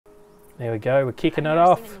There we go. We're kicking it I've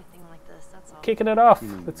never off. seen anything like this, that's all. Kicking it off.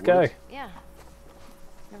 In the Let's go. woods? Yeah.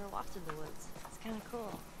 Never walked in the woods. It's kind of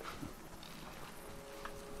cool.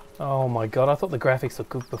 Oh my god, I thought the graphics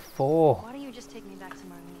looked good before. Why don't you just take me back to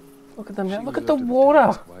Marlene? Look at them now. She Look was at the up to water.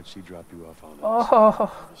 task. Why'd she drop you off on us?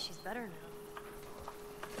 Oh. Maybe she's better now.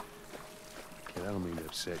 Kid, I don't mean to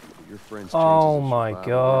upset you, but your friend's Oh chances of my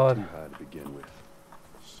survival God. weren't too high to begin with.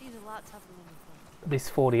 She's a lot tougher than you think. This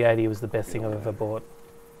 4080 was the best thing I've ever bought.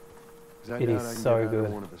 'Cause I It doubt is I can so get either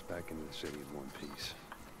good. one of us back into the city in one piece.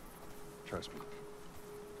 Trust me.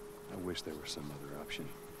 I wish there was some other option.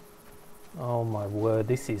 Oh my word,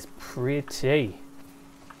 this is pretty.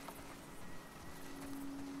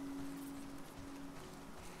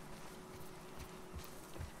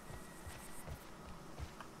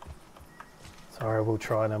 Sorry, we'll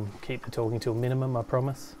try and keep the talking to a minimum, I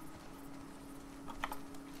promise.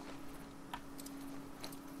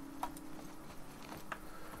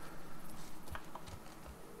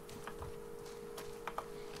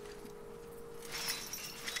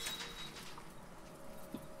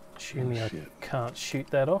 Assuming I can't shoot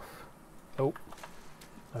that off. Oh,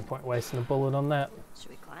 no point wasting a bullet on that.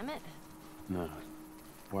 Should we climb it? No.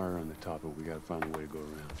 Wire on the top, but we gotta find a way to go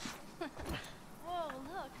around. Whoa,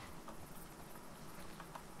 look.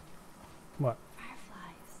 What?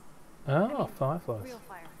 Fireflies. Oh, fireflies. Real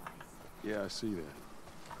fireflies. Yeah, I see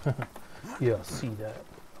that. Yeah, I see that.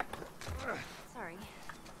 Sorry.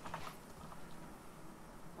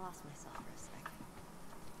 Lost myself for a second.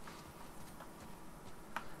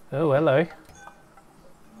 Oh, hello.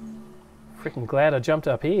 Freaking glad I jumped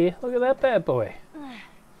up here. Look at that bad boy.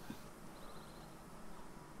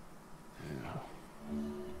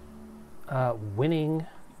 Winning.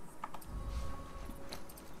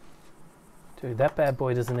 Dude, that bad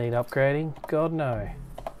boy doesn't need upgrading. God, no.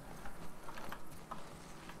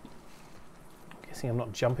 Guessing I'm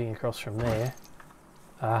not jumping across from there.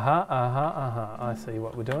 I see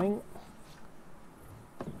what we're doing.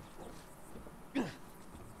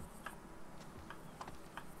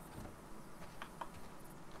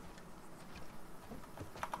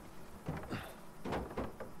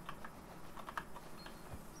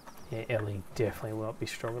 Yeah, Ellie definitely will not be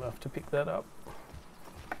strong enough to pick that up.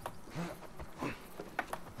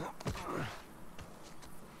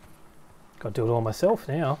 Got to do it all myself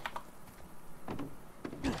now.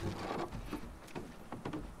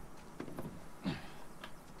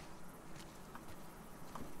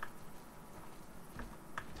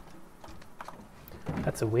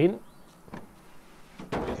 That's a win.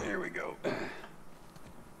 There we go.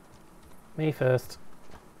 Me first.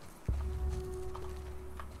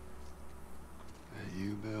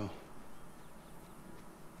 You, Bill?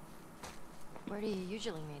 Where do you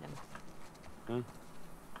usually meet him? Huh?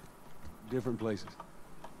 Different places.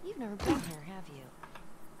 You've never been here, have you?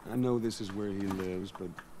 I know this is where he lives, but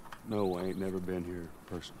no, I ain't never been here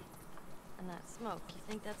personally. And that smoke, you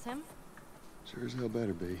think that's him? Sure as hell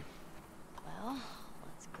better be. Well,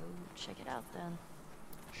 let's go check it out then.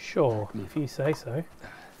 Sure, if you say so.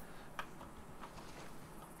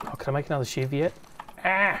 Oh, can I make another shiv yet?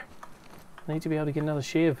 Ah! I need to be able to get another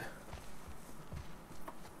shiv.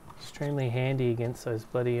 Extremely handy against those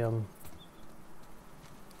bloody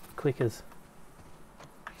clickers.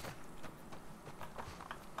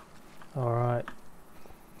 Alright.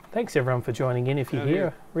 Thanks everyone for joining in if you're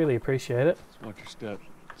here. Really appreciate it. Just watch your step.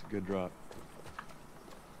 It's a good drop.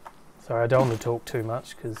 Sorry, I don't want to talk too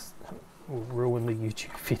much because we'll ruin the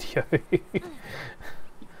YouTube video.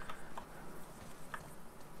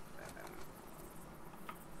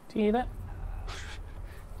 Do you hear that?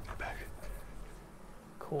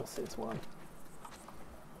 Of course there's one.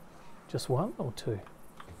 Just one or two?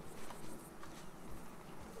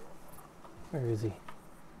 Where is he?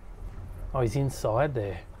 Oh, he's inside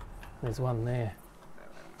there. There's one there.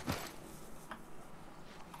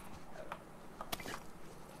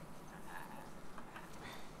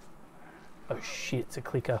 Oh shit, it's a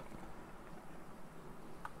clicker.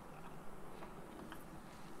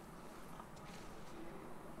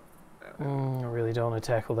 I really don't want to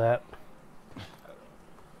tackle that.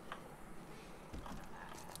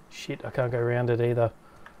 Shit, I can't go around it either.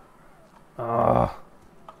 Ah.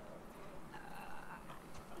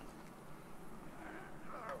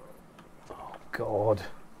 Oh god.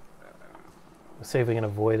 We'll see if we can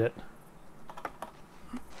avoid it.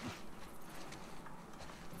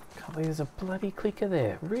 Can't believe there's a bloody clicker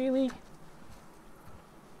there. Really?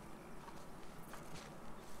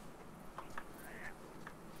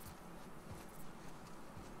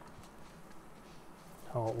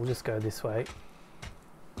 Oh, we'll just go this way.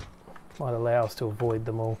 Might allow us to avoid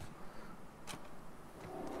them all.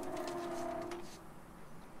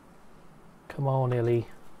 Come on, Ellie.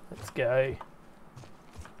 Let's go.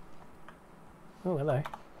 Oh, hello.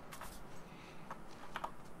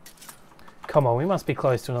 Come on, we must be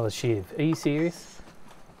close to another shiv. Are you serious?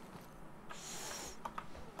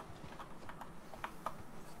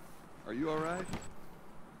 Are you alright?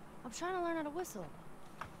 I'm trying to learn how to whistle.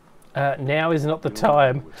 Now is not the You don't know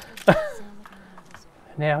time. It doesn't sound like I know how to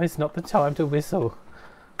whistle. Now is not the time to whistle.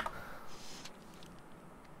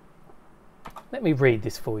 Let me read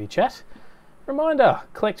this for you, chat. Reminder,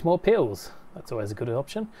 collect more pills. That's always a good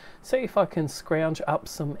option. See if I can scrounge up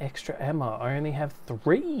some extra ammo. I only have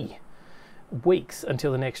 3 weeks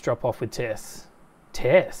until the next drop off with Tess.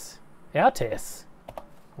 Tess? Our Tess?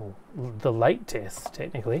 Well, the late Tess,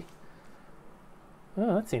 technically.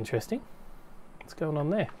 Oh, that's interesting. What's going on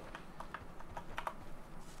there?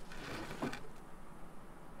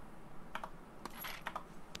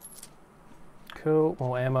 Cool,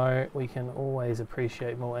 more ammo. We can always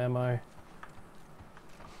appreciate more ammo.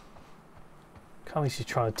 Can't we just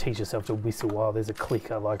try to teach yourself to whistle while there's a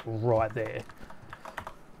clicker like right there?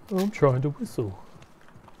 I'm trying to whistle.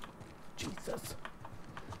 Jesus.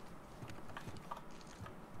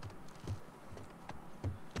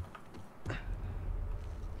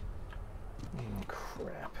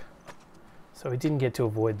 Crap. So we didn't get to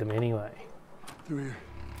avoid them anyway. Through here.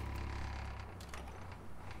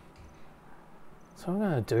 So what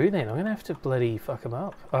I'm going to do then, I'm going to have to bloody fuck them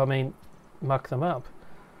up. I mean, muck them up.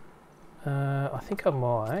 I think I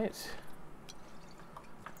might.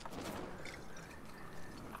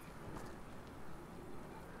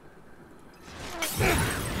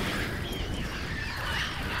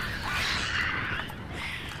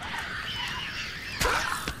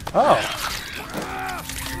 Oh.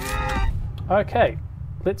 Okay.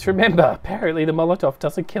 Let's remember, apparently the Molotov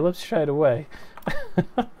doesn't kill him straight away.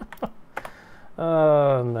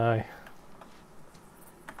 Oh no.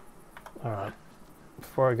 Alright.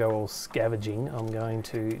 Before I go all scavenging, I'm going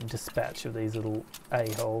to dispatch of these little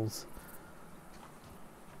a-holes.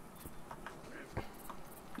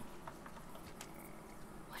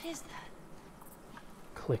 What is that?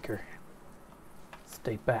 Clicker.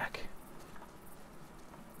 Stay back.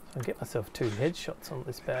 So I'll get myself 2 headshots on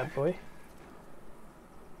this bad boy.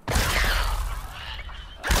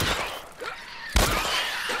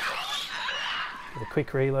 With a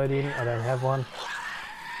quick reload in, I don't have one.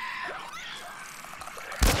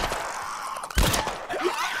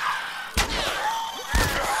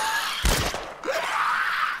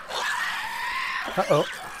 Uh-oh.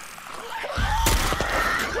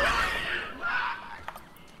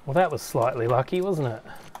 Well, that was slightly lucky, wasn't it?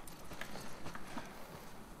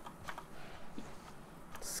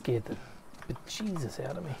 Scared the bejesus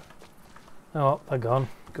out of me. Oh, they're gone.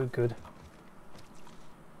 Good, good.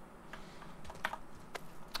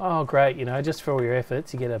 Oh, great. You know, just for all your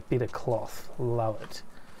efforts, you get a bit of cloth. Love it.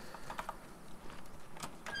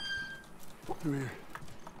 Through here.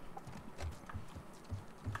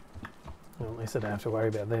 Well, at least I don't have to worry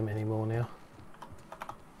about them anymore now.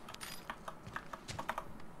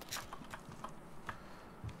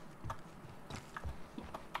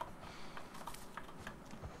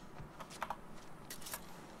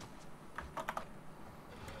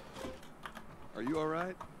 Are you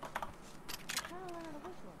alright? I'm trying to learn how to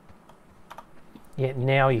whistle. Yeah,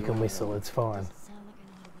 now you can whistle. It's fine. Doesn't sound like I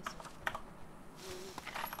know how to whistle.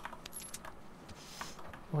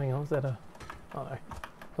 Oh, hang on, is that a... Oh, no.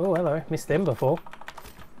 Oh, hello. Missed them before.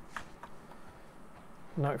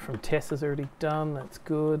 Note from Tess is already done. That's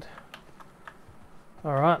good.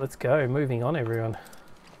 Alright, let's go. Moving on, everyone.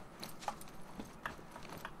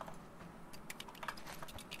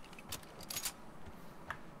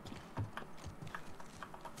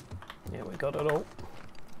 Yeah, we got it all.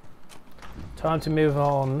 Time to move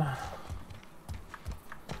on.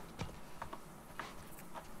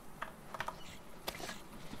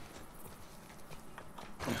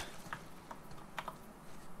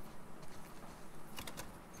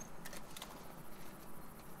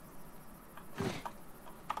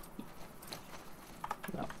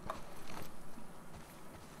 No.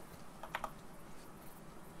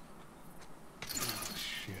 Oh,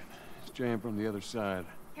 shit. It's jammed from the other side.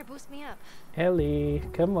 Here, boost me up. Ellie,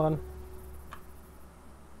 come on.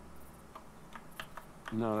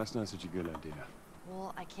 No, that's not such a good idea.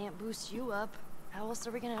 Well, I can't boost you up. How else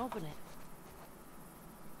are we gonna open it?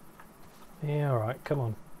 Yeah, alright, come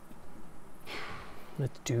on.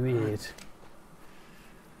 Let's do it.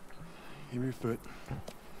 Give me your foot.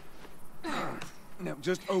 Now,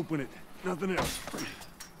 just open it. Nothing else.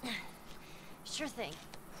 Sure thing.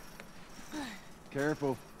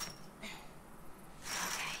 Careful.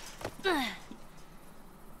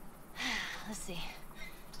 Let's see.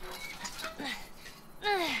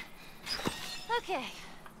 Okay.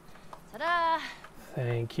 Ta-da!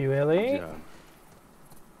 Thank you, Ellie. Good job.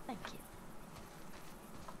 Thank you.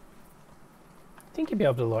 I think you'd be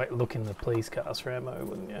able to like look in the police cars for ammo,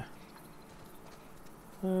 wouldn't you?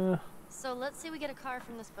 So let's say we get a car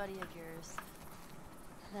from this buddy of yours.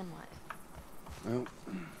 Then what? Well,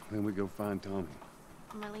 then we go find Tommy.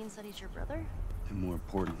 Marlene said he's your brother? And more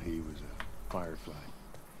importantly, he was a firefly.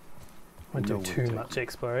 Won't You know do where to too take much him.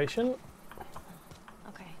 exploration.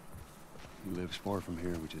 Okay. He lives far from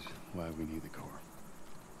here, which is why we need the car.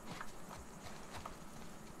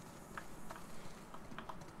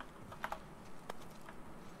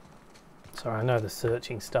 Sorry, I know the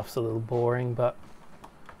searching stuff's a little boring, but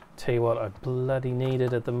tell you what, I bloody need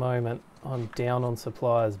it at the moment. I'm down on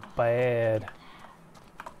supplies bad.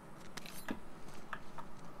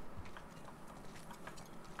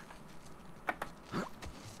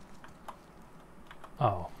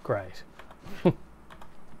 Oh, great.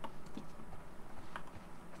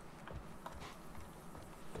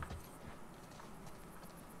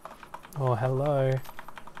 Oh, hello.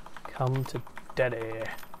 Come to daddy.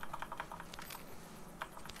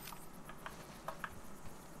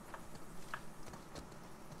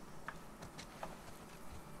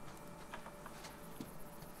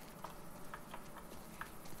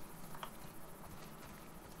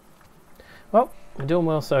 Well, we're doing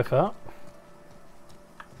well so far.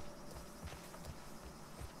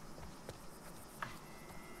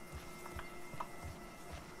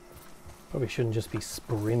 Probably shouldn't just be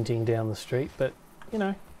sprinting down the street, but you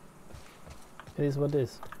know, it is what it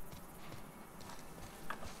is.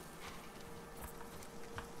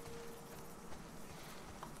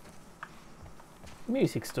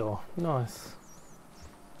 Music store, nice.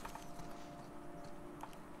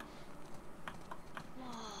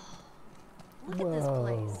 Look at this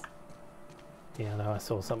place. Yeah, no, I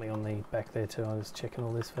saw something on the back there too. I was checking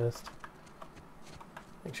all this first.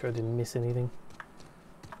 Make sure I didn't miss anything.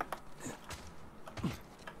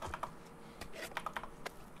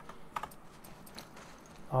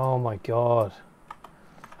 Oh my god.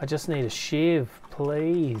 I just need a shiv,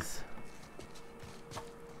 please.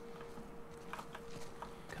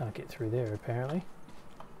 Can't get through there apparently.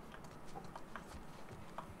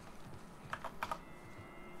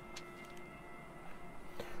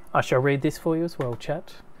 I shall read this for you as well,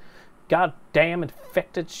 chat. Goddamn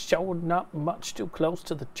infected, showing not much too close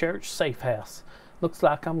to the church safe house. Looks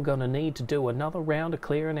like I'm gonna need to do another round of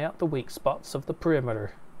clearing out the weak spots of the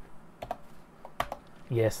perimeter.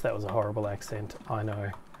 Yes, that was a horrible accent, I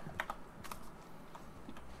know.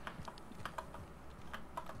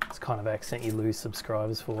 It's the kind of accent you lose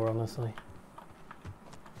subscribers for, honestly.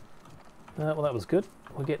 Well, that was good.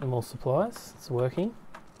 We're getting more supplies. It's working.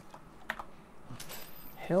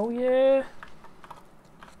 Hell yeah!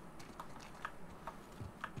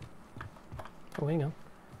 Oh, hang on.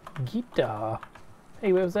 Guitar.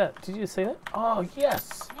 Hey, where was that? Did you see that? Oh,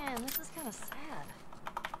 yes! Man, this is kind of sad.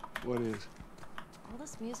 What is? All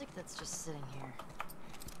this music that's just sitting here.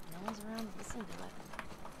 No one's around to listen to it.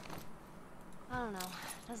 I don't know.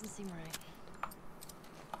 Doesn't seem right.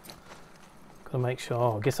 Gotta make sure.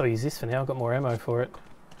 Oh, I guess I'll use this for now. I've got more ammo for it.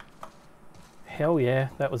 Hell yeah,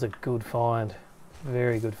 that was a good find.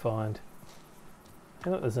 Very good find.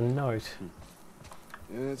 Oh, there's a note.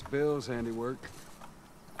 Yeah, it's Bill's handiwork.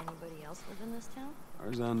 Anybody else live in this town? As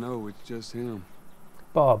far as I know, it's just him.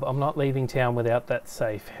 Bob, I'm not leaving town without that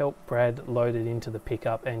safe. Help Brad load it into the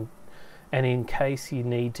pickup, and in case you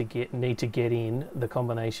need to get in, the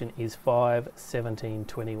combination is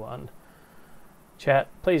 51721. Chat,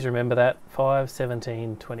 please remember that.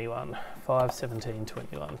 51721.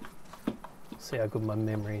 51721. See how good my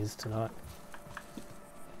memory is tonight.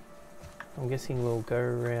 I'm guessing we'll go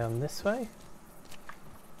around this way.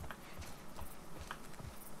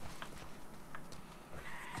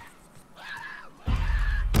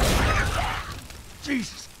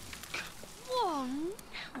 Jesus! Whoa,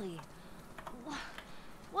 Nelly.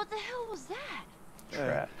 What the hell was that?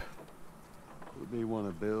 Trap. Would be one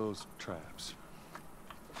of Bill's traps.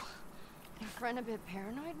 Your friend a bit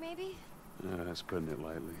paranoid, maybe? That's putting it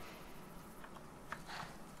lightly.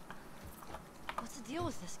 What's the deal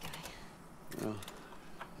with this guy? Well,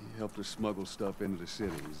 he helped us smuggle stuff into the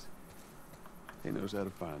cities. He knows how to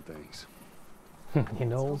find things. He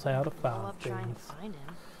knows how to Blow find up trying to things. find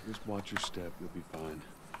him. Just watch your step, you'll be fine.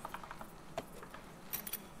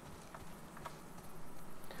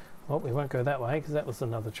 Well, we won't go that way because that was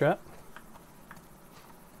another trap.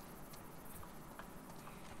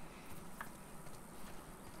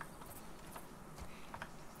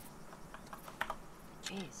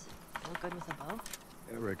 Jeez, feel good with a bow?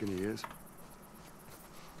 I reckon he is.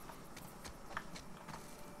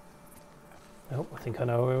 Oh, I think I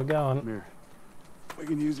know where we're going. Come here. We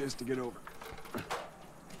can use this to get over.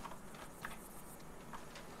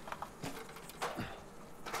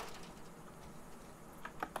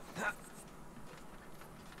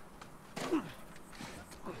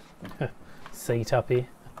 Seat up here.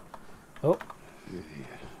 Oh, Yeah.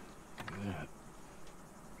 Look at that.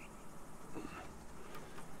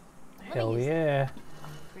 hell yeah.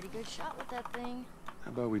 Pretty good shot with that thing.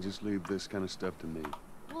 How about we just leave this kind of stuff to me?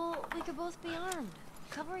 Well, we could both be armed.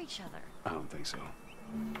 Cover each other. I don't think so.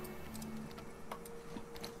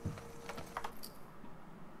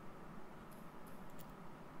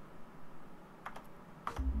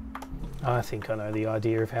 I think I know the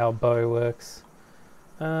idea of how a bow works.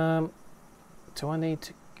 Do I need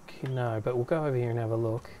to... No, but we'll go over here and have a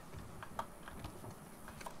look.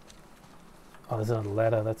 Oh, there's another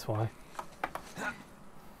ladder, that's why.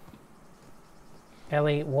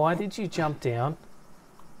 Ellie, why did you jump down?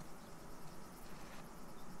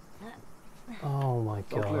 Oh my All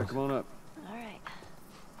clear, god. come on up. All right.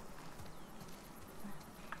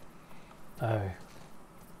 Oh.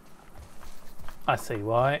 I see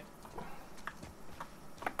why.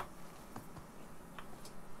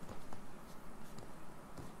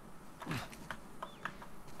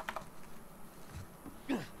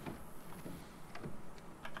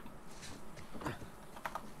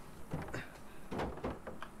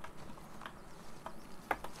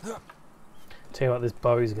 Tell you what, this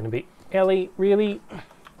bow is going to be... Ellie, really?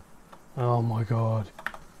 Oh my god.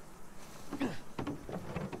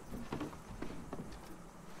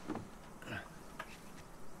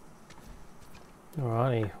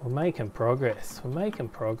 Alrighty, we're making progress. We're making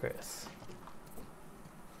progress.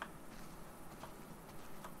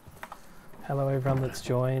 Hello everyone that's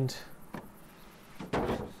joined.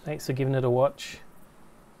 Thanks for giving it a watch.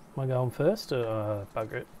 Am I going first or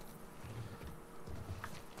bugger it?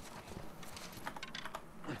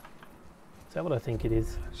 Is that what I think it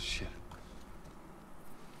is? Shit.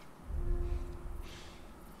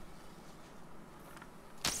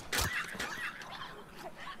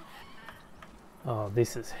 Oh,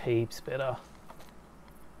 this is heaps better.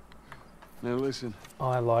 Now listen,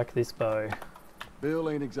 I like this bow. Bill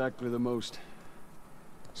ain't exactly the most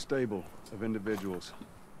stable of individuals.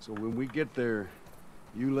 So when we get there,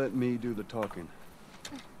 you let me do the talking.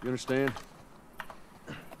 You understand?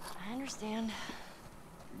 I understand.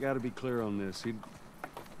 You gotta be clear on this. He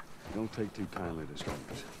don't take too kindly to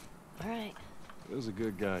strangers. All right. Bill's a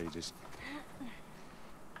good guy. He just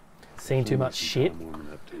Seen too much shit? I'm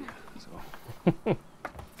warming up to you, so.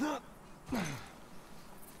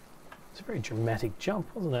 It's a very dramatic jump,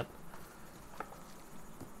 wasn't it?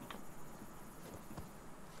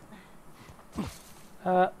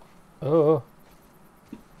 Oh.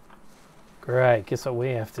 Great, guess what we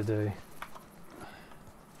have to do?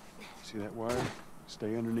 See that wire?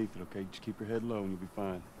 Stay underneath it, okay? Just keep your head low and you'll be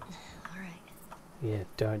fine. All right. Yeah,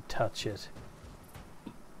 don't touch it.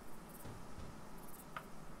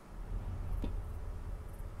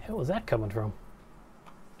 Hell was that coming from?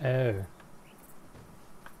 Oh.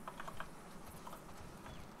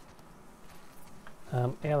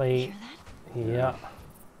 Ellie. Hear that? Yeah.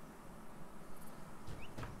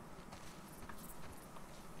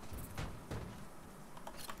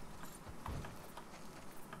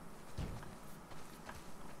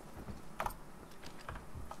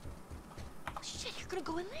 Shit, you're gonna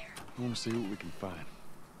go in there? I want to see what we can find.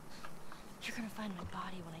 You're gonna find my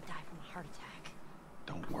body when I die from a heart attack.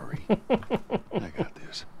 Don't worry. I got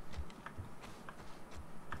this.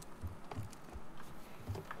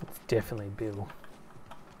 It's definitely Bill.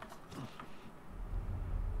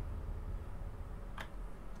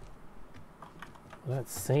 I don't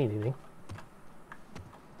see anything.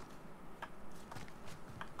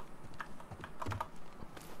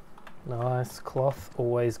 Nice cloth,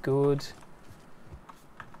 always good.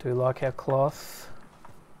 Do like our cloth.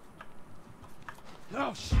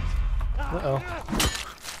 Oh, shit. Uh-oh.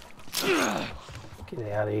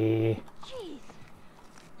 Get out of here. Jeez.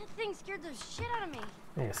 That thing scared the shit out of me.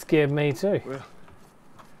 Yeah, scared me too. Well,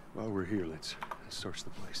 while we're here, let's search the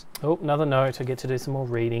place. Oh, another note. I get to do some more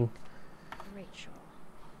reading. Rachel.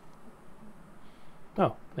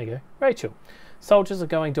 Oh, there you go. Rachel. Soldiers are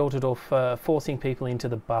going door to door, forcing people into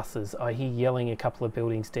the buses. I hear yelling a couple of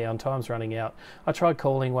buildings down. Time's running out. I tried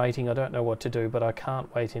calling, waiting. I don't know what to do, but I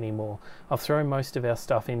can't wait anymore. I've thrown most of our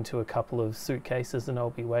stuff into a couple of suitcases and I'll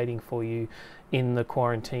be waiting for you in the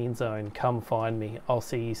quarantine zone. Come find me. I'll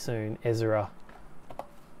see you soon. Ezra.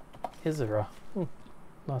 Ezra.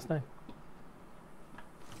 Nice name.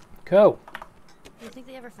 Cool. Do you think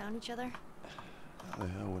they ever found each other? How the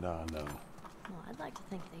hell would I know? Well, I'd like to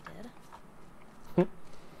think they did.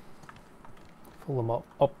 Full of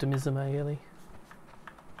optimism, eh, Ellie?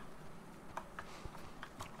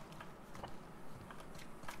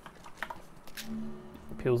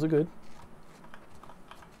 Pills are good.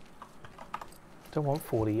 Don't want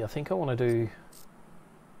 40. I think I want to do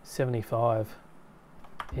 75.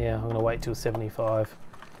 Yeah, I'm going to wait till 75.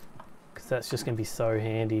 Because that's just going to be so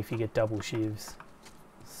handy if you get double shivs.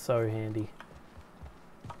 So handy.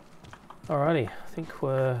 Alrighty, I think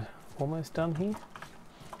we're almost done here.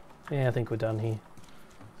 Yeah, I think we're done here.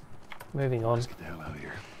 Moving on. Let's get the hell out of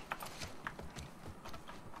here.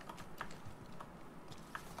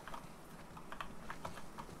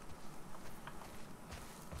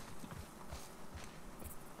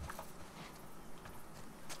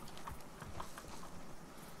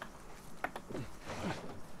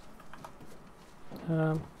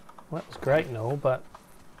 Well, that was great and all, but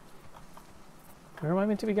where am I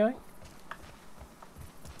meant to be going?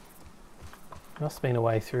 Must have been a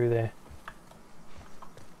way through there.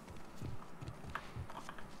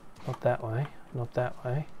 Not that way, not that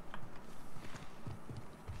way.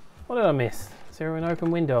 What did I miss? Is there an open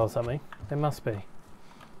window or something? There must be. Is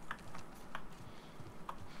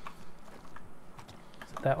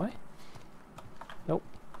it that way? Nope.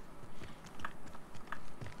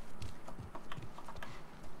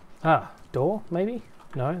 Ah, door, maybe?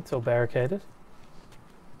 No, it's all barricaded.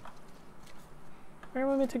 Where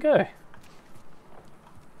am I meant to go?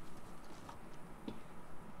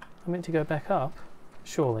 I'm meant to go back up?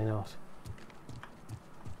 Surely not.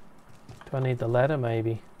 Do I need the ladder,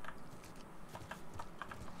 maybe?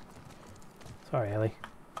 Sorry, Ellie.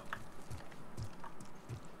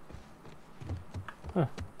 Huh.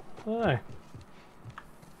 I don't know.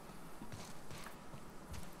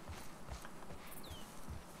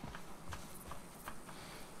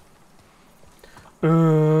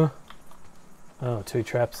 Oh, 2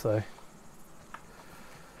 traps though.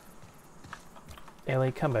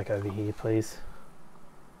 Ellie, come back over here, please.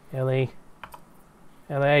 Ellie.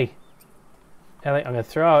 Ellie. Ellie, I'm going to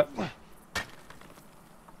throw it.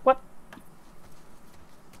 What?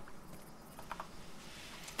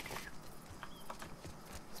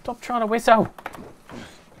 Stop trying to whistle.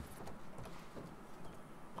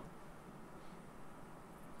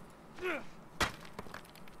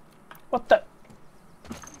 What the?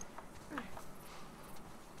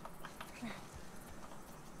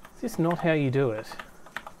 Is this not how you do it?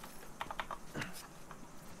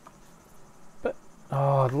 But,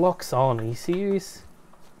 oh, it locks on. Are you serious?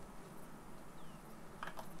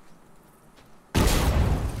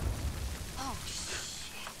 Oh, shit.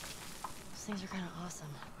 Those things are kind of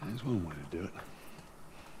awesome. There's one way to do it.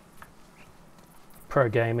 Pro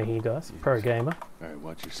gamer here, guys. Pro gamer. Alright,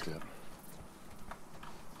 watch your step.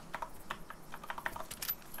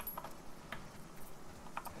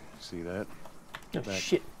 See that? Oh, Back.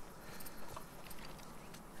 shit.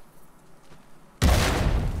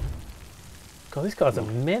 God, this guy's a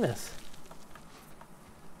menace.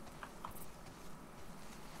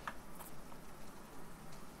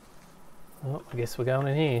 Well, I guess we're going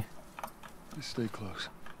in here. Just stay close.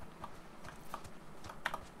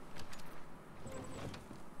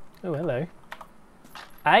 Oh, hello.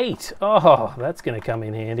 8! Oh, that's going to come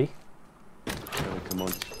in handy. Ellie, come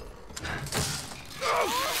on.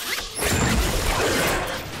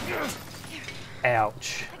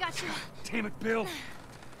 Ouch. I got you. Damn it, Bill!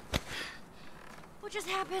 What just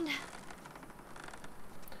happened?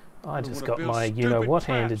 I just wanna got build my stupid you-know-what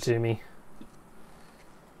traps. handed to me.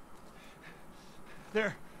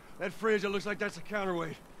 There, that fridge, it looks like that's a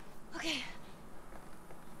counterweight. Okay.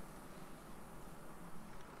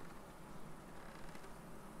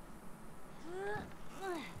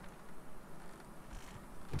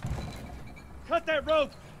 Cut that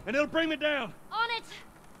rope, and it'll bring me down. On it!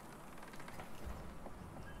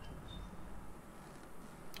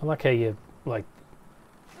 I like how you, like,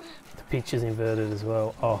 the picture's inverted as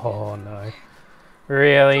well. Oh, no.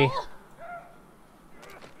 Really?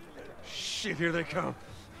 Shit, here they come.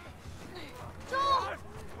 Joel!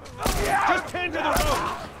 Just tend to the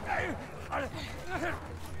rope!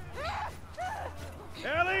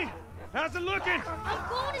 Ellie, how's it looking? I'm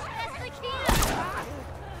going as fast as I can!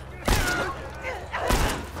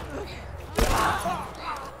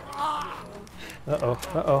 Uh-oh,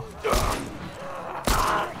 uh-oh.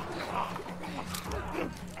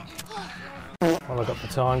 Well, I got the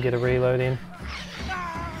time, get a reload in.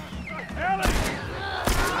 Ellie!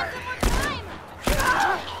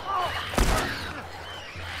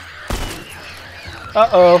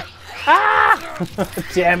 Uh-oh. Ah!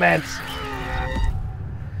 Damn it.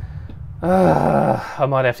 I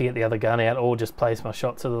might have to get the other gun out or just place my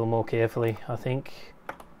shots a little more carefully, I think.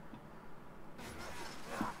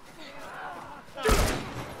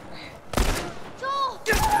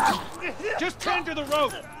 Just tend to the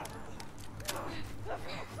rope.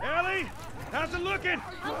 Ellie, how's it looking?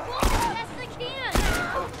 I'm going as best I can.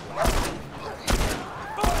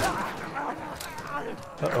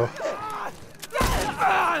 Uh-oh.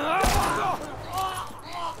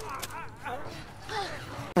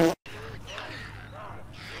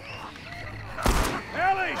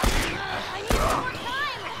 Ellie! I need more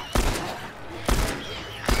time.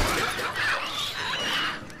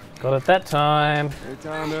 Got it that time. Hey,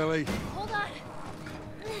 time, Ellie. Hold on.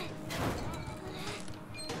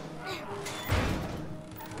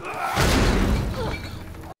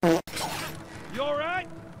 You all right?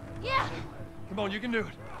 Yeah. Come on, you can do it.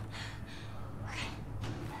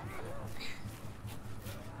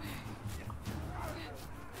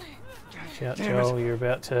 Watch out, Joel. You're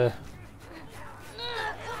about to...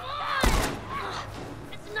 Come on.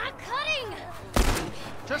 It's not cutting.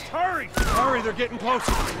 Just hurry! Hurry, they're getting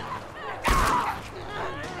closer.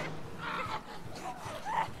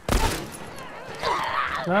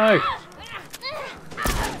 No!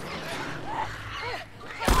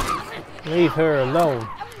 Leave her alone.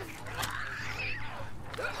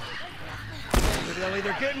 Ellie,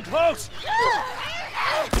 they're getting close.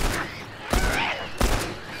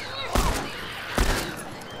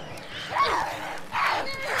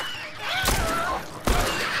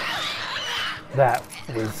 That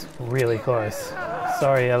was really close.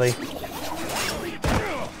 Sorry, Ellie.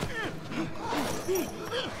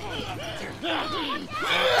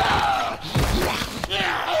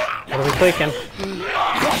 What are we clicking?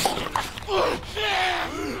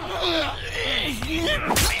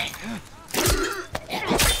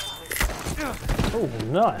 Oh,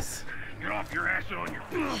 nice. Get off your ass on your...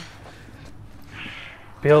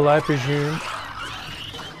 Bill, I presume.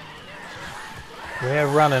 We're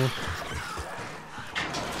running.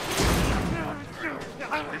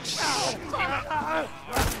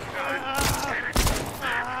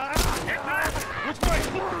 Which way?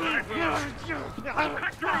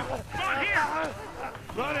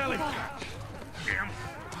 Run, Ellie. Damn.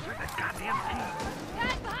 That goddamn thing.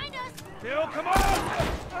 Guys, behind us. Bill, come on!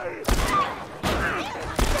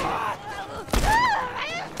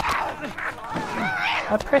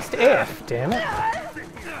 I pressed F, damn it.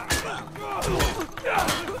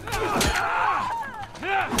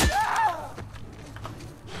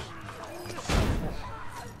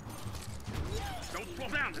 Don't slow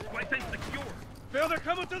down. This way thing's secure. Bill, they're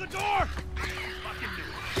coming through the door! Fucking do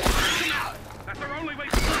it. Come out. That's our only way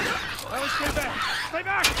through. Ellie, stay back. Stay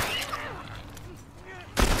back!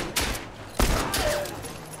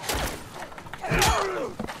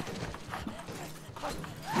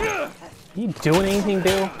 You doing anything,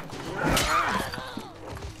 Bill? All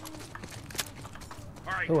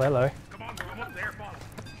right. Oh, hello. Come on, we're almost there. Follow.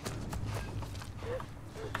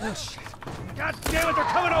 Oh, shit. God damn it, they're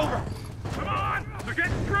coming over! Come on! They're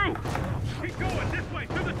getting through! Keep going this way,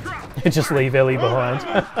 to the truck! Just leave Ellie behind.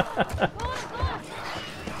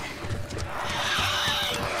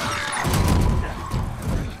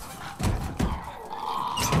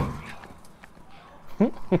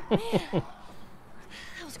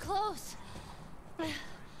 That was close.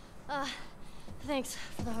 Thanks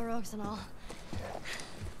for the heroics and all.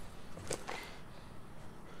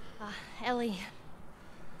 Ellie.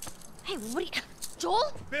 Hey, what are you...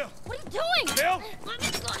 Joel? Bill! What are you doing? Bill! Let me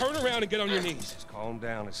go. Turn around and get on your knees. Just calm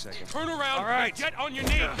down a second. Turn around All right. and get on your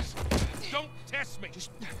knees. Don't test me.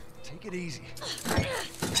 Just Take it easy.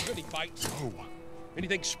 any bites. Oh.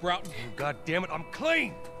 Anything sprouting. Oh, God damn it, I'm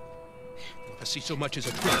clean! If I see so much as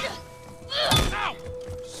a drip. Ow!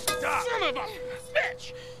 Stop! Son of a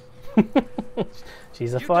bitch!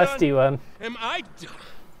 She's a You feisty one. Am I done?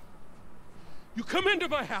 You come into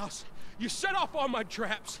my house. You set off all my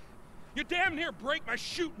traps. You damn near break my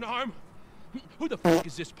shooting arm. Who the fuck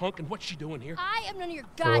is this punk and what's she doing here? I am none of your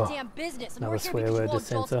goddamn business. I'm Another working swear here word because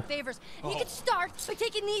to you owe Joel some censor. favors. And you can start by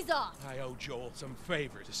taking these off. I owe Joel some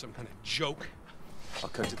favors. Is some kind of joke? I'll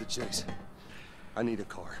cut to the chase. I need a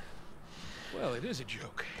car. Well, it is a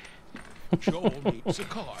joke. Joel needs a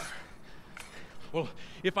car. Well,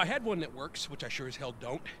 if I had one that works, which I sure as hell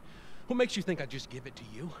don't, what makes you think I'd just give it to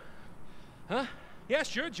you? Huh? Yeah,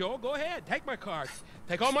 sure, Joel. Go ahead. Take my car.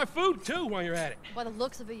 Take all my food, too, while you're at it. By the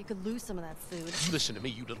looks of it, you could lose some of that food. Listen to me,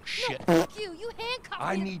 you little shit. No, fuck you. You handcuffed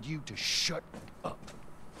I me. need you to shut up.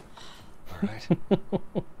 All right?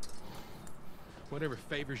 Whatever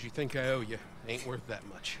favors you think I owe you ain't worth that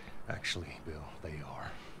much. Actually, Bill, they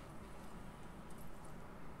are.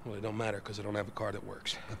 Well, it don't matter, because I don't have a car that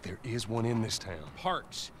works. But there is one in this town.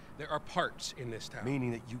 Parts. There are parts in this town.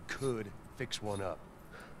 Meaning that you could fix one up.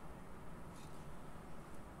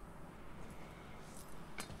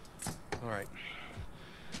 All right.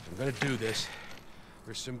 I'm gonna do this.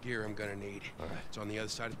 There's some gear I'm gonna need. All right. It's on the other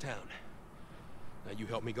side of town. Now you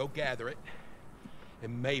help me go gather it,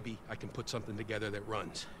 and maybe I can put something together that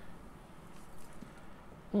runs.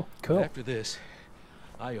 Oh, cool. After this,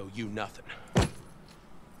 I owe you nothing.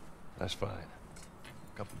 That's fine.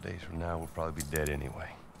 A couple of days from now, we'll probably be dead anyway.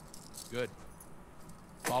 Good.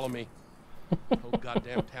 Follow me. Whole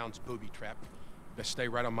goddamn town's booby trap. Best stay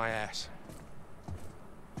right on my ass.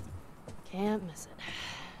 Can't miss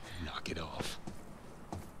it. Knock it off.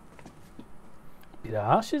 Bit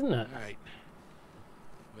harsh, isn't it? All right.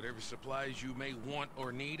 Whatever supplies you may want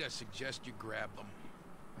or need, I suggest you grab them.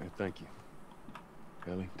 Hey, thank you.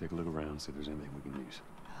 Ellie, take a look around, see if there's anything we can use.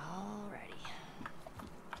 Alrighty.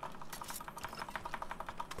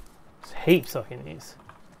 There's heaps I can use.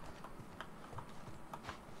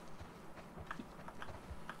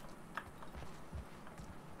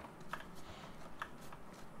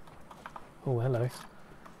 Oh, hello.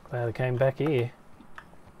 Glad I came back here.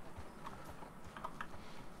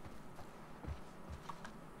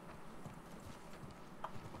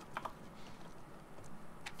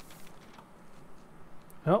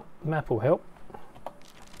 Oh, map will help.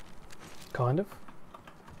 Kind of.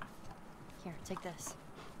 Here, take this.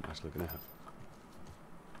 Nice looking out.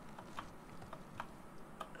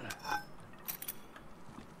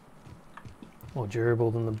 More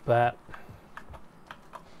durable than the bat.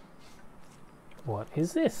 What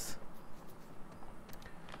is this?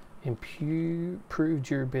 Improve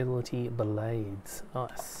durability blades.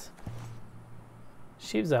 Nice.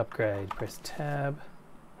 Shiv's upgrade. Press tab.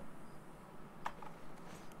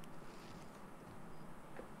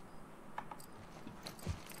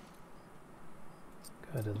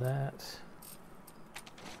 Go to that.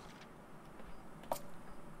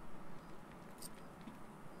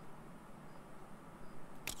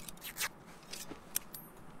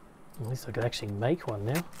 At least I could actually make one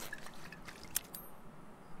now.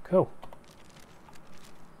 Cool.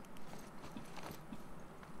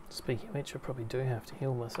 Speaking of which, I probably do have to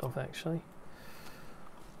heal myself actually.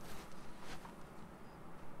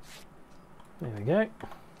 There we go.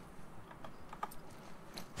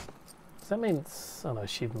 Does that mean it's... oh no,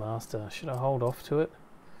 Shiv Master. Should I hold off to it?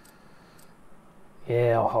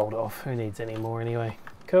 Yeah, I'll hold off. Who needs any more anyway?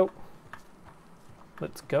 Cool.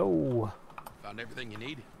 Let's go. Found everything you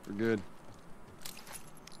need? We're good.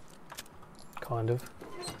 Kind of.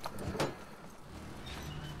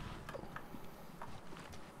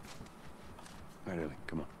 All right, Ellie,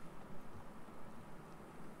 come on.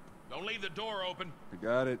 Don't leave the door open. I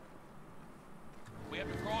got it. We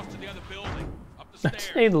have to cross to the other building. Up the I stairs.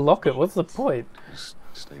 just need to lock it. What's the point? Just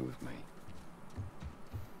stay with me.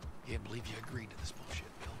 Can't believe you agreed to this bullshit,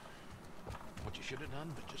 Bill. What you should have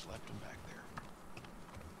done, but just left him back there.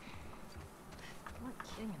 I'm not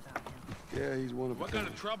kidding about him. Yeah, he's one of a What kind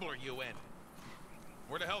kind. of trouble are you in?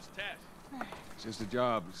 Where the hell's Tess? It's just a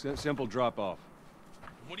job. Simple drop-off.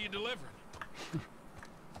 What are you delivering?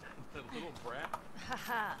 That little brat?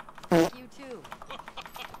 Haha. You too.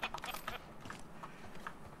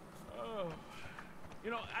 Oh.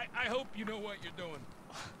 You know, I hope you know what you're doing.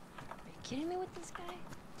 Are you kidding me with this guy?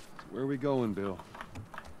 Where are we going, Bill?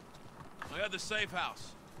 My other safe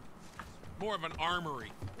house. More of an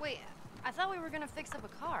armory. Wait, I thought we were gonna fix up a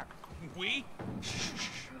car. We?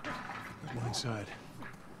 Go inside.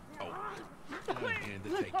 Oh, I'm in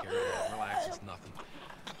to take care of that. Relax, it's nothing.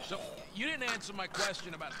 So, you didn't answer my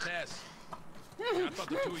question about Tess. I thought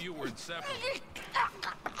the two of you were inseparable.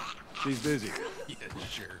 She's busy. Yeah,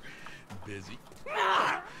 sure. Busy.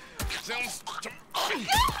 Sounds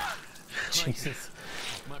Jesus.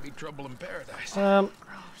 might be trouble in paradise.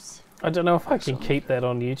 Gross. I don't know if I can keep that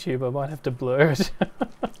on YouTube. I might have to blur it.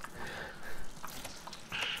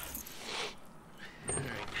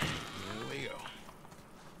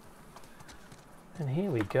 And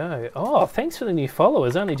here we go. Oh, thanks for the new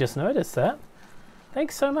followers. Only just noticed that.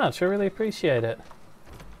 Thanks so much. I really appreciate it.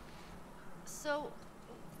 So,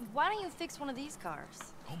 why don't you fix one of these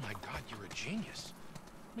cars? Oh my God, you're a genius.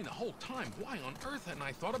 I mean, the whole time, why on earth hadn't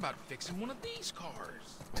I thought about fixing one of these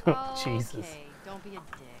cars? Oh, Jesus. Okay, don't be a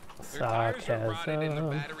dick. Their tires are rotted and the Sarcasm.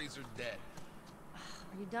 batteries are dead.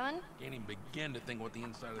 Are you done? Can't even begin to think what the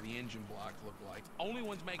inside of the engine blocks look like. Only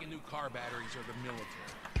ones making new car batteries are the military.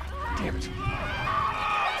 Damn it.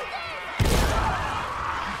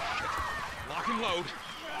 Lock and load.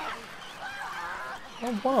 I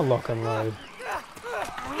want to lock and load.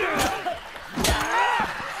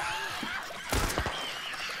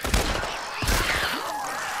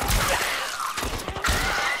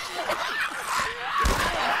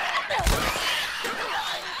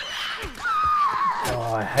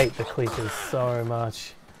 Oh, I hate the clickers so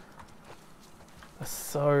much. are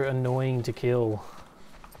so annoying to kill.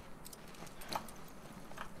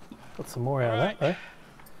 Got some more out of that though. You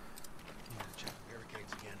gotta check the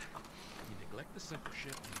barricades again. You neglect the simple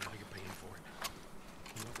shit, and now you're paying for it.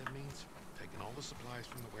 You know what that means? Taking all the supplies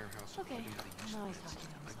from the warehouse. And Okay, putting them to use now he's talking to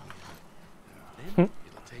himself. Then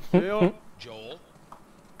it'll take you, Joel,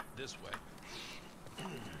 this way. And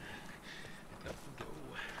up we go.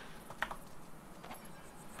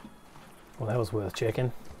 Well, that was worth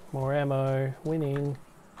checking. More ammo, winning.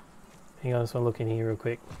 Hang on, I just want to look in here real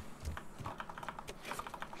quick.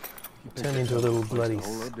 Turn into a little bloody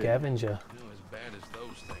scavenger. You know, as bad as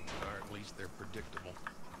those things are, at least they're predictable.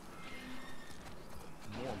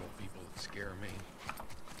 Normal people that scare me.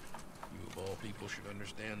 You of all people should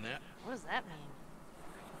understand that. What does that mean?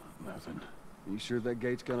 Nothing. You sure that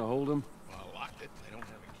gate's gonna hold them? Well, I locked it. They don't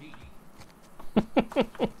have a key.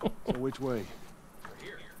 So which way? They're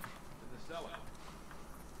here. To the cellar.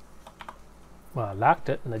 Well, I locked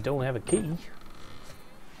it and they don't have a key.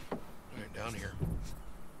 Right down here.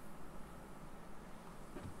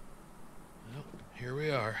 Well, here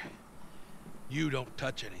we are. You don't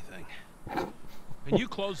touch anything. And you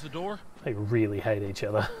close the door? They really hate each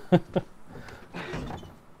other.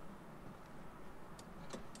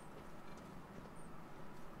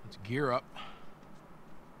 Let's gear up.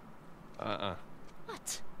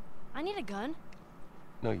 What? I need a gun.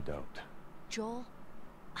 No, you don't. Joel,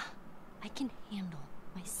 I can handle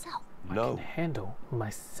myself. No. Handle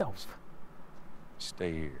myself.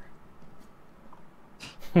 Stay here.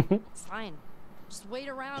 It's fine. Just wait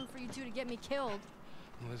around for you two to get me killed.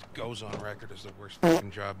 Well, this goes on record as the worst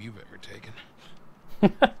fucking job you've ever taken.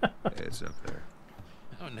 It's up there.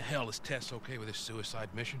 How in the hell is Tess okay with this suicide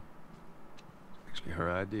mission? Actually,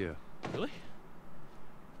 her idea. Really?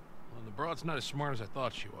 Well, the broad's not as smart as I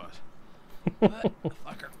thought she was. But,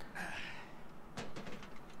 fuck her.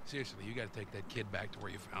 Seriously, you gotta take that kid back to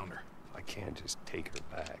where you found her. I can't just take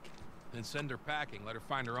her back. Then send her packing, let her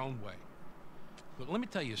find her own way. Look, let me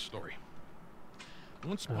tell you a story.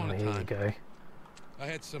 Once Oh, upon a here you time, go. I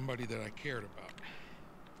had somebody that I cared about.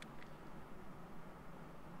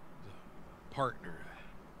 A partner.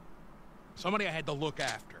 Somebody I had to look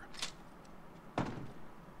after.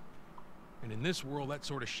 And in this world, that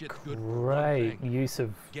sort of shit's good for one Great thing. use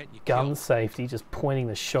of Getting you gun killed. safety, just pointing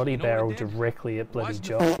the shoddy You know what I barrel did? directly at bloody Wised the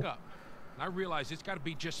Joel. fuck up. And I realized it's got to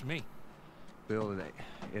be just me. Bill, it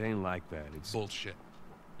ain't like that. It's Bullshit.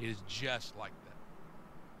 It is just like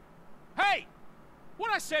that. Hey!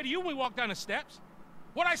 What'd I say to you when we walked down the steps?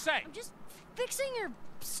 What'd I say? I'm just fixing your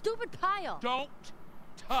stupid pile. Don't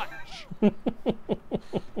touch.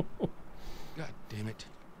 God damn it.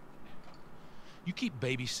 You keep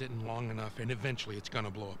babysitting long enough and eventually it's gonna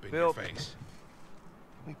blow up in your Bill. face.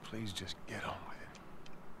 Can we please just get on with it?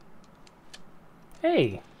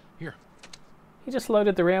 Hey, Here. he just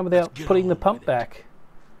loaded the round without get putting the on pump with it. back.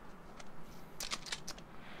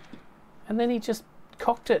 And then he just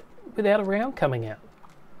cocked it without a round coming out.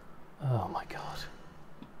 Oh my god.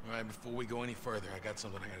 All right, before we go any further, I got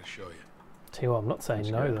something I gotta show you. Tell you what, I'm not saying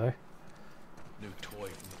no good. though. New toy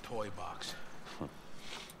from the toy box.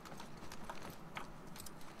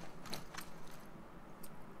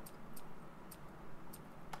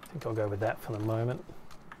 I think I'll go with that for the moment.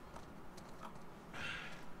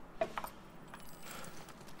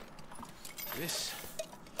 This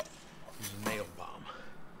is a nail bomb.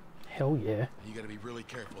 Hell yeah. You gotta be really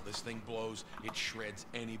careful. This thing blows, it shreds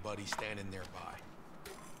anybody standing nearby.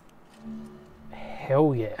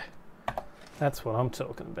 Hell yeah. That's what I'm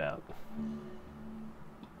talking about.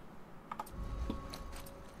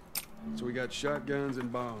 so we got shotguns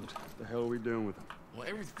and bombs. What the hell are we doing with them? Well,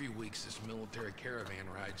 every few weeks, this military caravan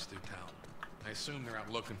rides through town. I assume they're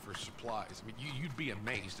out looking for supplies. I mean, you'd be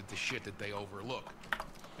amazed at the shit that they overlook.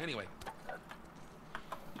 Anyway,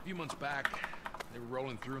 a few months back, they were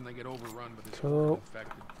rolling through and they get overrun by this Cool. horde of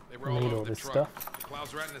infected. They were all Need over all the this truck. stuff. The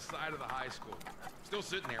clouds right in the side of the high school. Still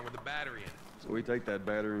sitting there with a battery in it. So we take that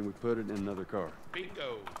battery and we put it in another car.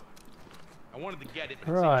 Bingo. I wanted to get it,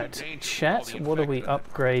 but it seemed Right, too dangerous with chat, all the what are we infected in that part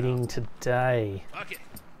of upgrading town. today? Fuck it.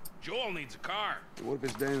 Joel needs a car. What if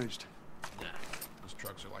it's damaged? Nah, those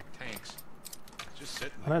trucks are like tanks. Just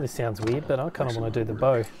sitting I there. know this sounds weird, but I kind of want to do the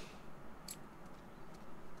bow.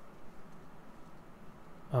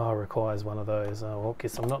 Oh, it requires one of those. Oh, well,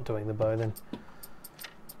 guess I'm not doing the bow then.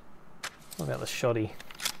 What about the shoddy?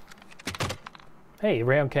 Hey, a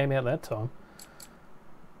round came out that time.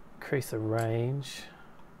 Increase the range.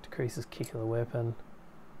 Decreases kick of the weapon.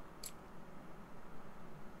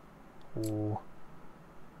 Ooh.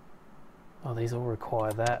 Oh, these all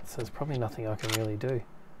require that, so there's probably nothing I can really do.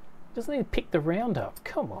 Doesn't need to pick the round up.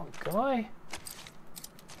 Come on, guy.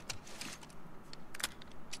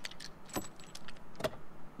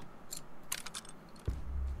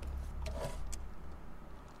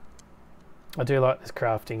 I do like this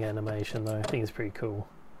crafting animation though. I think it's pretty cool.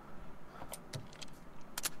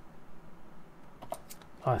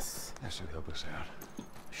 Nice. That should help us out.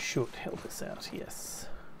 Should help us out, yes.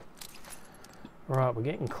 Right, we're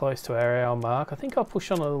getting close to our hour mark. I think I'll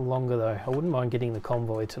push on a little longer though. I wouldn't mind getting the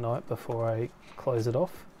convoy tonight before I close it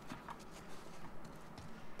off.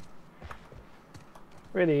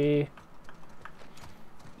 Ready.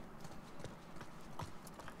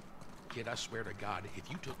 Kid, I swear to God,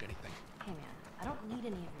 if you took anything... Hey man, I don't need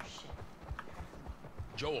any of your shit.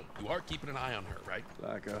 Joel, you are keeping an eye on her, right?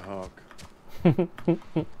 Like a hawk.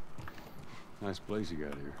 Nice place you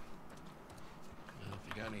got here. Well, if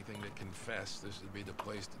you got anything to confess, this would be the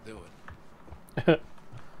place to do it.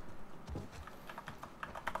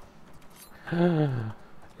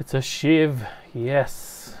 It's a shiv,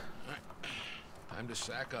 yes. Time to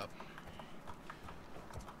sack up.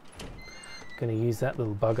 Gonna use that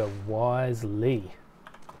little bugger wisely.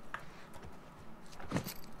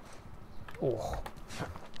 Oh.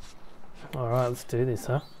 Alright, let's do this,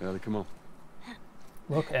 huh? Ellie, come on.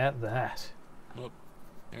 Look at that. Look,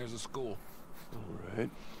 there's a school. All right.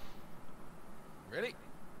 Ready?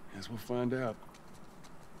 Guess we'll find out.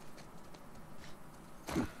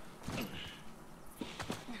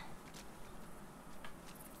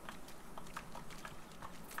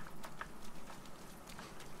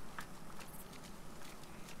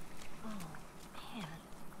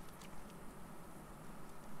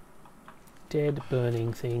 Dead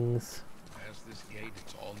burning things. Past this gate,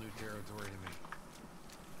 it's all new territory to me.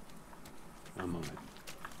 I'm on it.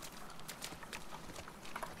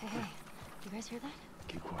 Hey, you guys hear that?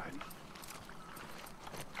 Keep quiet.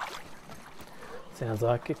 Sounds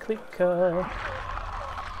like a clicker.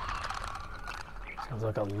 Sounds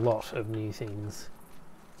like a lot of new things.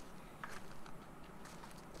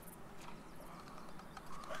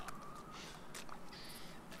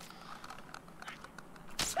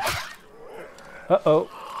 Uh-oh.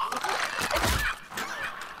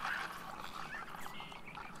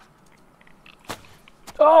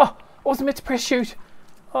 Oh! I wasn't meant to press shoot.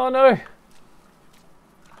 Oh no.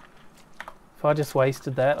 If I just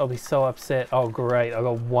wasted that, I'll be so upset. Oh great, I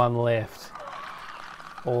got one left.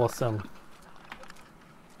 Awesome.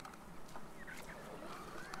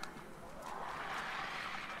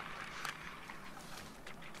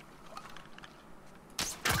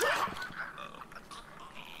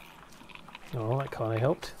 Oh, that kind of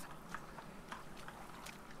helped.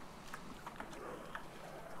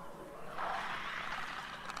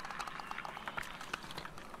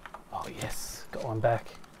 Oh yes, got one back.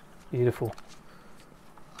 Beautiful.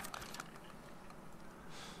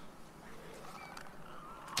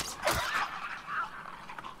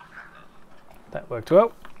 That worked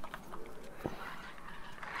well.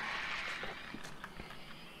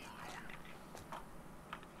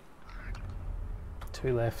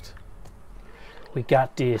 Two left. We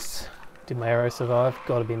got this. Did my arrow survive?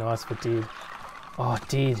 Gotta be nice if it did. Oh, it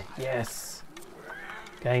did. Yes.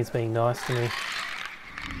 Game's being nice to me.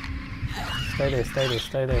 Stay there, stay there,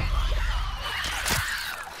 stay there.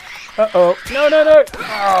 Uh-oh. No, no, no!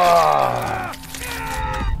 Oh,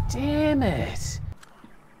 damn it.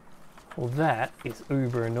 Well, that is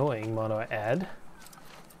uber annoying, might I add.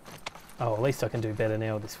 Oh, at least I can do better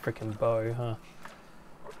now with this frickin' bow, huh?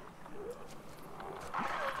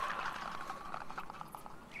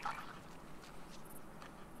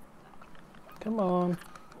 Come on.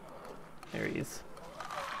 There he is.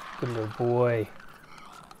 Good little boy.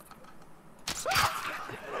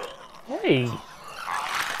 Hey!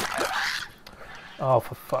 Oh,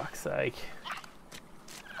 for fuck's sake.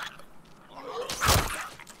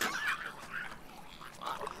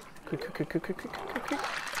 Quick, quick, quick, quick, quick, quick, quick, quick.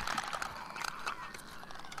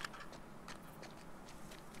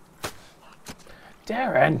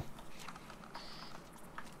 Darren!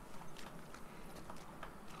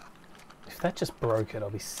 If that just broke it, I'll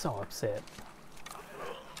be so upset.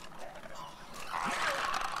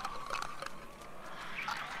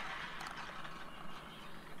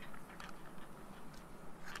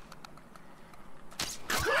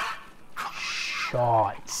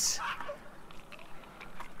 Shots.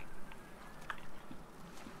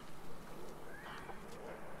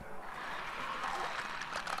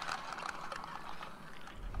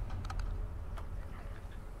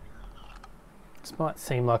 This might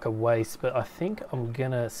seem like a waste, but I think I'm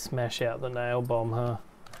gonna smash out the nail bomb, huh?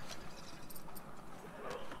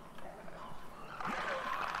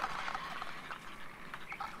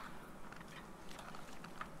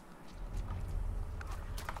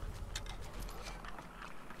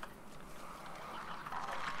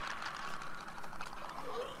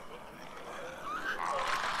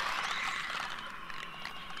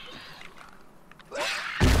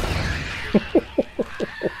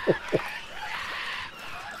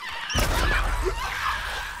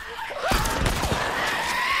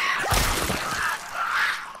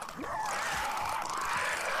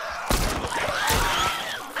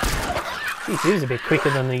 was a bit quicker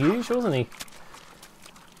than the usual, wasn't he?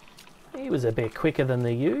 He was a bit quicker than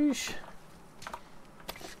the usual.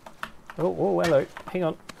 Oh, hello. Hang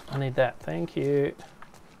on. I need that. Thank you.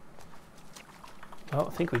 Oh, I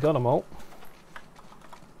think we got them all.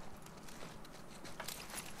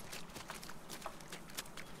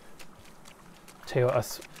 Tell you what, I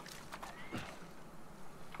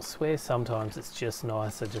swear sometimes it's just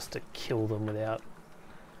nicer just to kill them without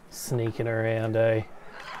sneaking around, eh?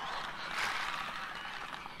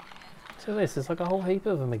 So there's like a whole heap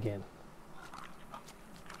of them again.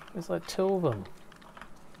 There's like 2 of them.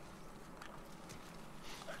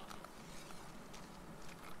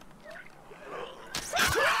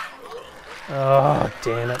 Oh,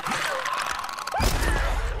 damn it.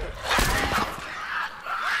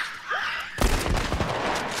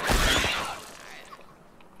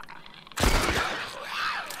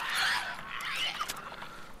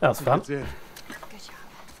 That was fun. That's it. Good job.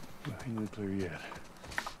 No, he didn't clear yet.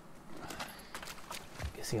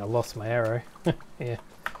 Guessing I lost my arrow. Yeah.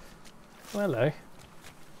 Oh, hello.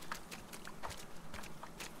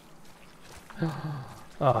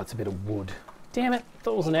 Oh, it's a bit of wood. Damn it,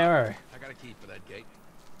 thought it was an arrow. I got a key for that gate.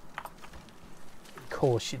 Of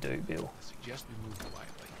course you do, Bill. I suggest we move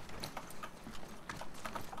quietly.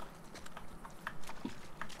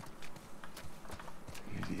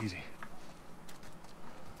 Easy, easy.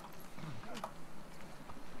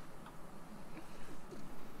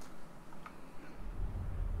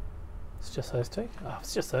 It's just those 2? Oh,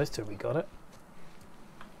 it's just those 2, we got it.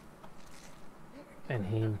 And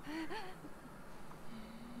him.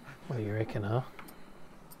 What do you reckon, huh?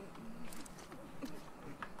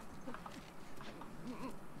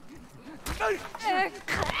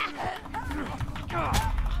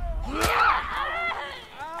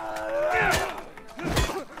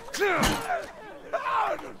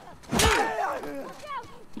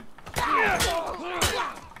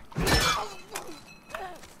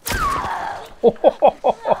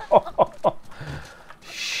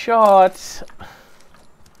 Shot.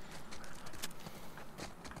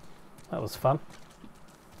 That was fun.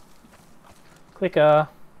 Clicker.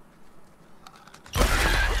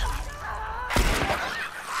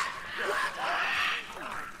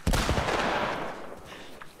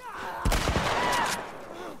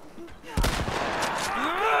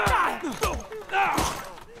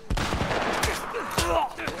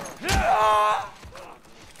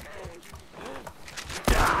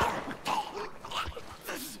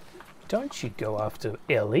 Don't you go after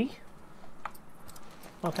Ellie.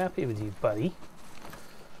 Not happy with you, buddy.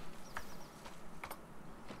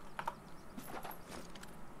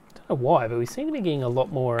 Don't know why, but we seem to be getting a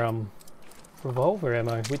lot more revolver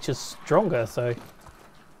ammo, which is stronger, so...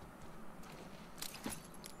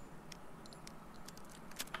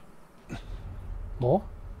 More?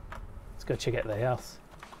 Let's go check out the house.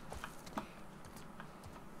 I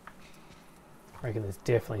reckon there's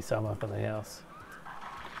definitely some up in the house.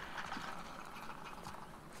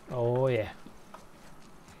 Oh yeah.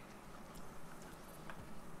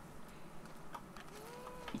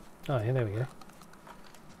 Oh yeah, there we go.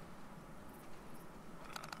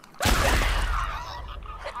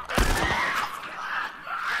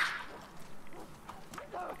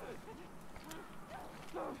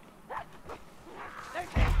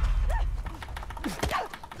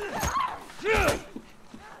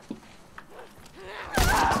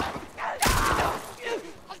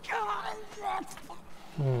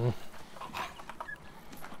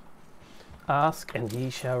 Ask and ye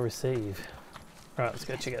shall receive. Right, let's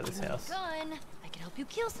go check out this house. Gun. I can help you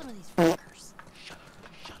kill some of these fuckers.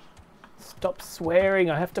 Stop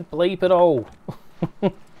swearing, I have to bleep it all.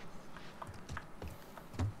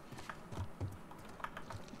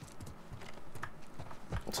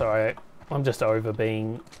 Sorry, I'm just over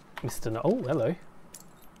being Mr. Oh, hello.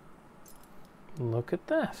 Look at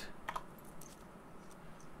that.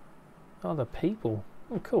 Oh, the people.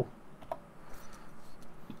 Oh, cool.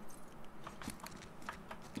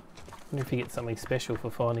 I wonder if you get something special for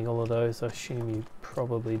finding all of those. I assume you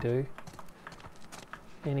probably do.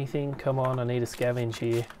 Anything? Come on, I need a scavenge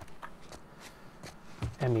here.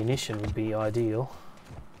 Ammunition would be ideal.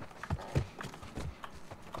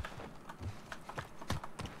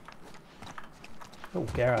 Oh,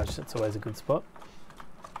 garage, that's always a good spot.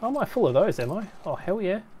 Oh, am I full of those, am I? Oh, hell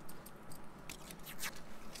yeah.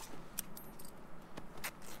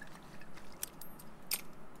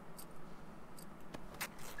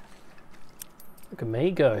 Look at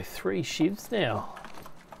me go, 3 shivs now.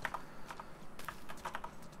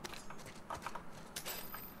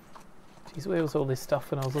 Jeez, where was all this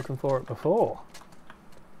stuff when I was looking for it before?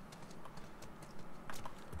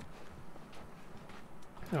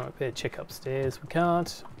 Alright, better check upstairs. We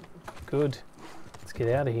can't. Good. Let's get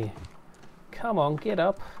out of here. Come on, get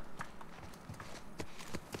up.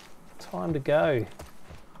 Time to go.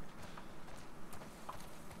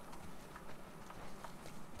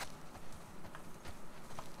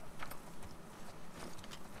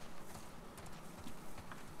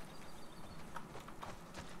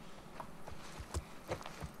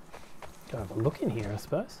 Go have a look in here, I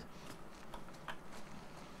suppose.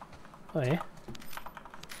 Oh yeah.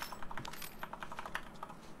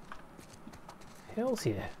 Hell's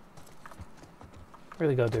yeah.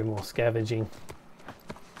 Really got to do more scavenging.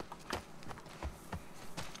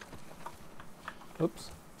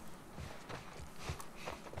 Oops.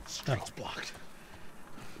 Street's blocked.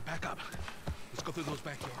 Back up. Let's go through those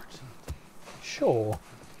backyards. Sure.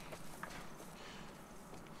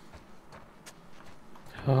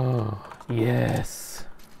 Oh, yes.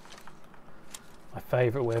 My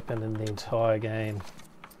favourite weapon in the entire game.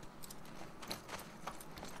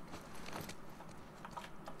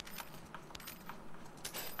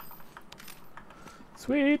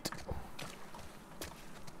 Sweet.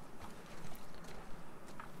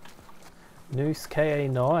 Noose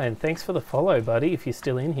KA9, thanks for the follow, buddy, if you're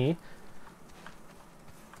still in here.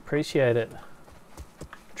 Appreciate it.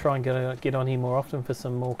 Try and get on here more often for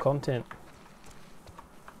some more content.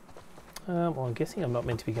 Well, I'm guessing I'm not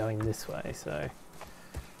meant to be going this way, so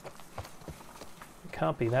it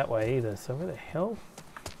can't be that way either. So where the hell?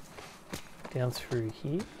 Down through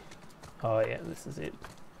here? Oh yeah, this is it.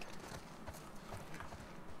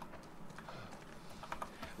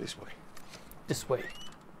 This way. This way.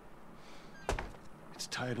 It's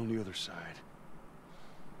tied on the other side.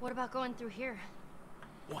 What about going through here?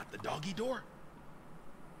 What, the doggy door?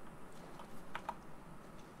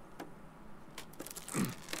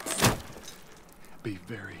 Be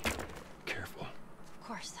very careful. Of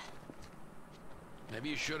course. Maybe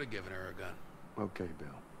you should have given her a gun. Okay,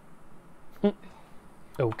 Bill.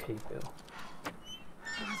 Okay, Bill.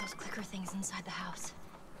 What are those clicker things inside the house?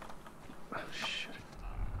 Oh, shit.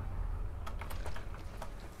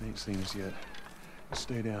 They ain't seen us yet.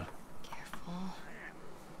 Stay down. Careful.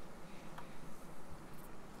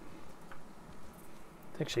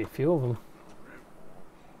 There's actually a few of them.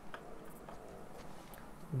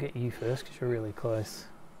 I'll get you first because you're really close.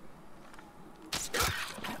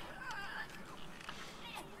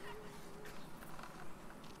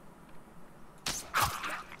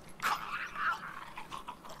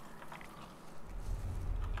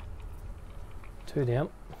 Two down.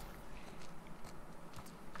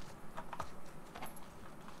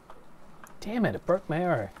 Damn it, it broke my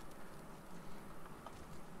arrow.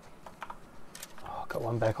 Oh, got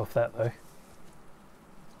one back off that though.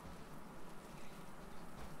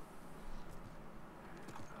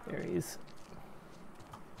 There he is.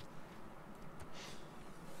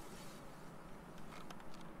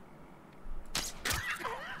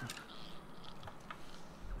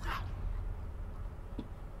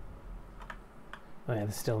 Oh yeah,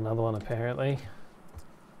 there's still another one apparently.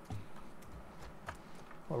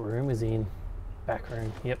 What room is he in? Back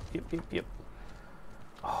room. Yep.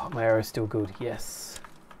 Oh, my arrow's still good. Yes.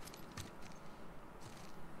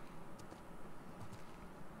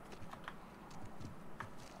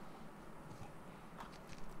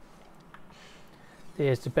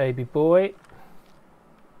 There's the baby boy.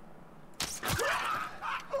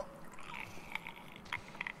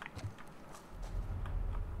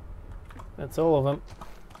 That's all of them.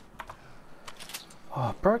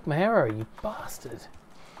 Oh, broke my arrow, you bastard.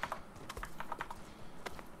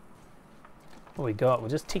 What we got? We're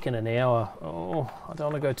just ticking an hour. Oh, I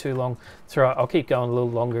don't want to go too long. It's alright, I'll keep going a little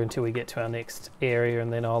longer until we get to our next area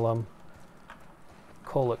and then I'll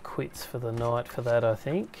call it quits for the night for that, I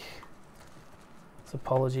think. So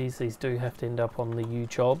apologies, these do have to end up on the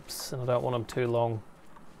U-jobs and I don't want them too long.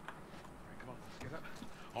 Right, come on, let's get up.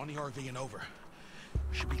 On the RV and over.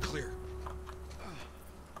 Should be clear.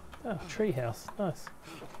 Oh, treehouse, nice.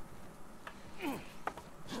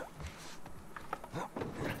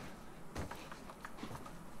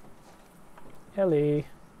 Ellie.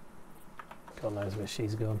 God knows where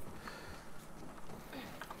she's gone.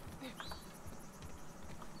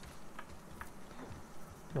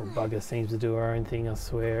 Little bugger seems to do her own thing, I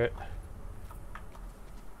swear it.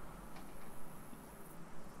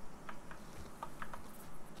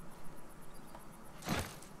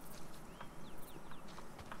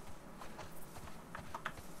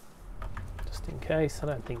 Just in case, I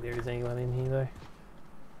don't think there is anyone in here though.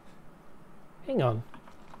 Hang on.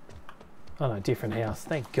 Oh no, different house,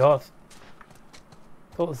 thank God.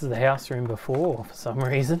 Thought this was the house room before for some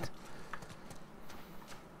reason.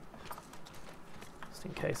 Just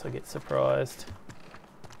in case I get surprised.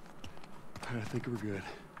 I think we're good.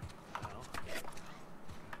 Well,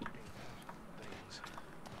 things.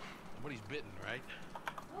 Nobody's bitten, right?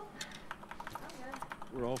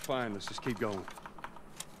 We're all fine. Let's just keep going.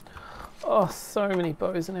 Oh, so many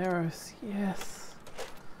bows and arrows. Yes.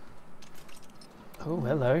 Oh,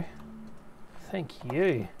 hello. Thank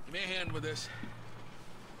you. Give me a hand with this.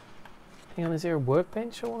 Hang on, is there a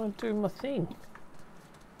workbench? I want to do my thing.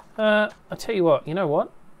 I'll tell you what, you know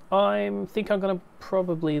what? I think I'm going to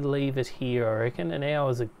probably leave it here, I reckon. An hour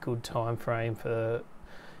is a good time frame for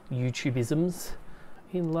YouTubeisms.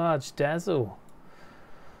 Enlarge Dazzle.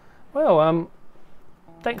 Well,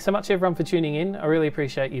 thanks so much everyone for tuning in. I really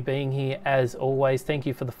appreciate you being here as always. Thank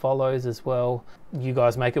you for the follows as well. You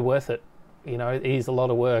guys make it worth it. You know, it is a lot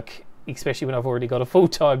of work, especially when I've already got a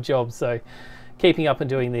full-time job. So keeping up and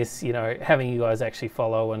doing this, you know, having you guys actually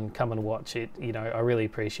follow and come and watch it, you know, I really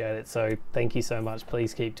appreciate it. So thank you so much.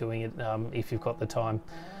 Please keep doing it if you've got the time.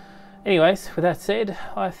 Anyways, with that said,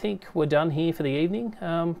 I think we're done here for the evening.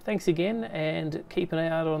 Thanks again, and keep an eye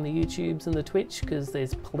out on the YouTubes and the Twitch, because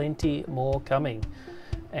there's plenty more coming.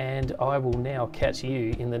 And I will now catch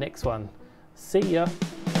you in the next one. See ya.